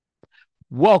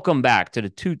Welcome back to the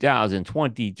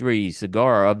 2023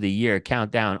 Cigar of the Year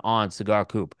countdown on Cigar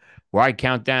Coop, where I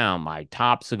count down my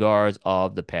top cigars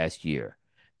of the past year.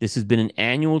 This has been an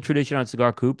annual tradition on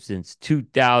Cigar Coop since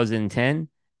 2010,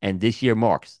 and this year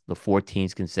marks the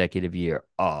 14th consecutive year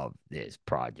of this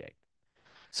project.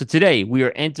 So today we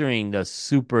are entering the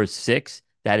Super Six.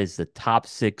 That is the top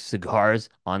six cigars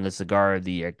on the Cigar of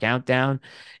the Year countdown.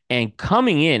 And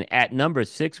coming in at number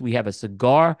six, we have a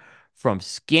cigar from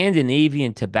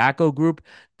Scandinavian Tobacco Group,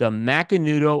 the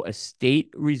Macanudo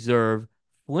Estate Reserve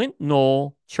Flint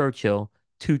Knoll Churchill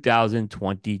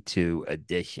 2022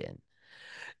 edition.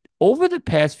 Over the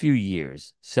past few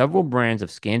years, several brands of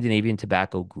Scandinavian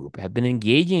Tobacco Group have been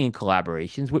engaging in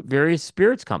collaborations with various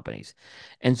spirits companies,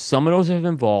 and some of those have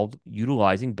involved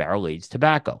utilizing barrel-aged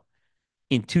tobacco.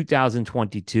 In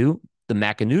 2022, the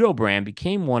Macanudo brand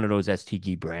became one of those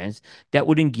STG brands that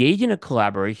would engage in a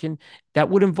collaboration that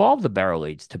would involve the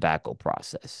barrel-aged tobacco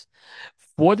process.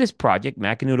 For this project,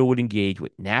 Macanudo would engage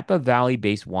with Napa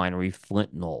Valley-based winery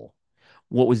Flint Knoll.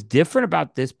 What was different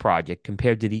about this project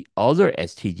compared to the other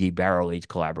STG barrel age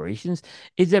collaborations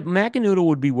is that Macanudo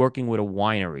would be working with a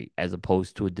winery as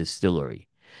opposed to a distillery.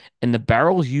 And the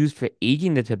barrels used for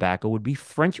aging the tobacco would be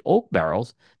French oak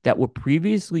barrels that were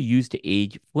previously used to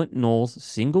age Flint Knoll's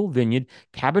single vineyard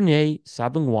Cabernet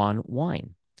Sauvignon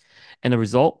wine. And the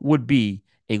result would be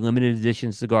a limited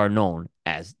edition cigar known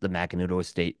as the Macanudo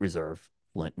Estate Reserve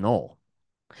Flint Knoll.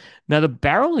 Now, the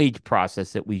barrel age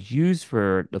process that was used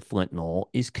for the Flint Knoll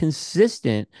is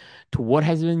consistent to what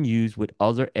has been used with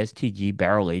other STG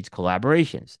barrel age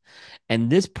collaborations. And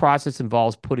this process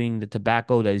involves putting the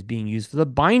tobacco that is being used for the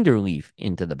binder leaf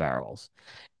into the barrels.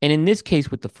 And in this case,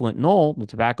 with the Flint Knoll, the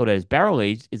tobacco that is barrel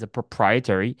aged is a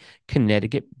proprietary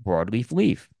Connecticut broadleaf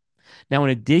leaf. Now, in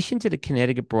addition to the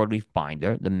Connecticut broadleaf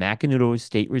binder, the Macanudo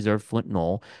State Reserve Flint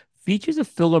Knoll features a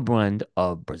filler blend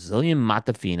of Brazilian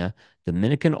Matafina,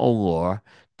 Dominican Olor,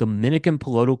 Dominican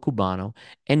Piloto Cubano,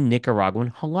 and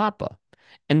Nicaraguan Jalapa.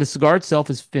 And the cigar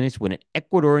itself is finished with an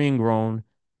Ecuadorian grown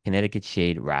Connecticut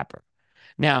shade wrapper.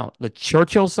 Now, the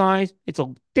Churchill size, it's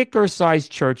a thicker size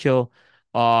Churchill.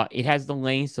 It has the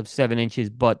length of 7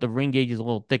 inches, but the ring gauge is a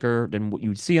little thicker than what you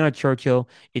would see on a Churchill.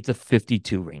 It's a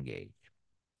 52 ring gauge.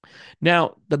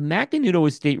 Now, the Macanudo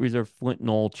Estate Reserve Flint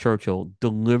Knoll Churchill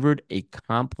delivered a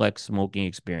complex smoking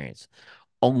experience.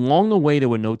 Along the way, there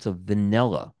were notes of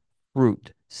vanilla,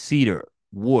 fruit, cedar,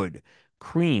 wood,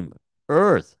 cream,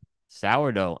 earth,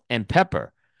 sourdough, and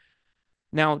pepper.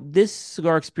 Now, this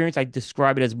cigar experience, I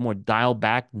describe it as more dialed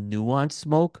back, nuanced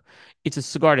smoke. It's a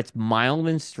cigar that's mild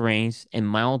in strength and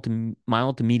mild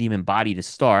to medium in body to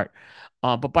start.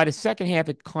 But by the second half,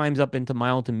 it climbs up into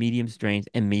mild to medium strength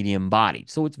and medium body.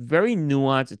 So it's very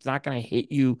nuanced. It's not going to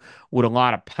hit you with a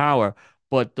lot of power,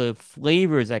 but the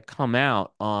flavors that come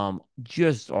out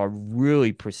just are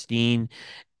really pristine,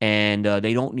 and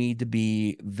they don't need to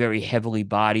be very heavily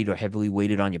bodied or heavily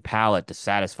weighted on your palate to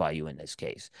satisfy you in this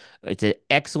case. It's an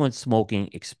excellent smoking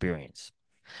experience.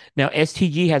 Now,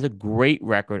 STG has a great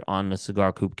record on the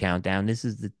Cigar Coop Countdown. This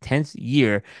is the 10th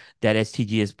year that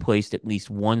STG has placed at least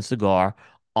one cigar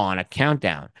on a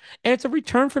countdown. And it's a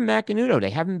return from Macanudo. They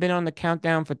haven't been on the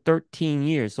countdown for 13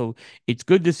 years. So it's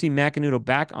good to see Macanudo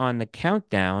back on the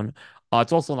countdown.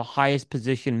 It's also the highest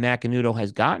position Macanudo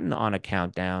has gotten on a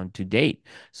countdown to date.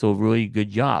 So, really good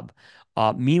job.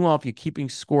 Meanwhile, if you're keeping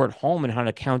score at home and how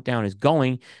the countdown is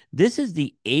going, this is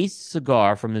the eighth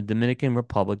cigar from the Dominican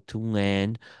Republic to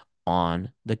land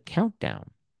on the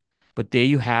countdown. But there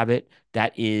you have it.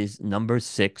 That is number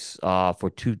six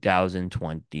for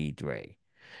 2023.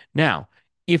 Now,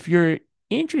 if you're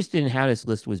interested in how this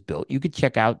list was built, you could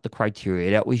check out the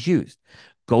criteria that was used.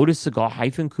 Go to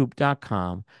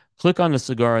cigar-coop.com, click on the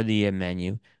Cigar of the Year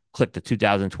menu, click the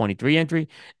 2023 entry,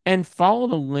 and follow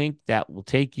the link that will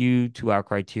take you to our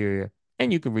criteria,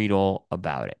 and you can read all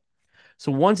about it.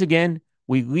 So once again,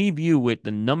 we leave you with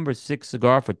the number six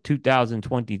cigar for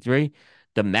 2023,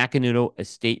 the Macanudo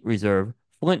Estate Reserve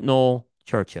Flint Knoll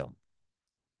Churchill.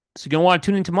 So you're going to want to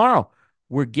tune in tomorrow.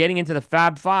 We're getting into the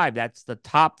Fab Five. That's the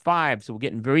top five. So we're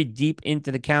getting very deep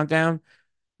into the countdown.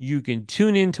 You can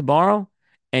tune in tomorrow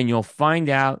and you'll find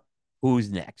out who's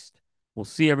next. We'll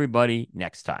see everybody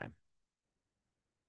next time.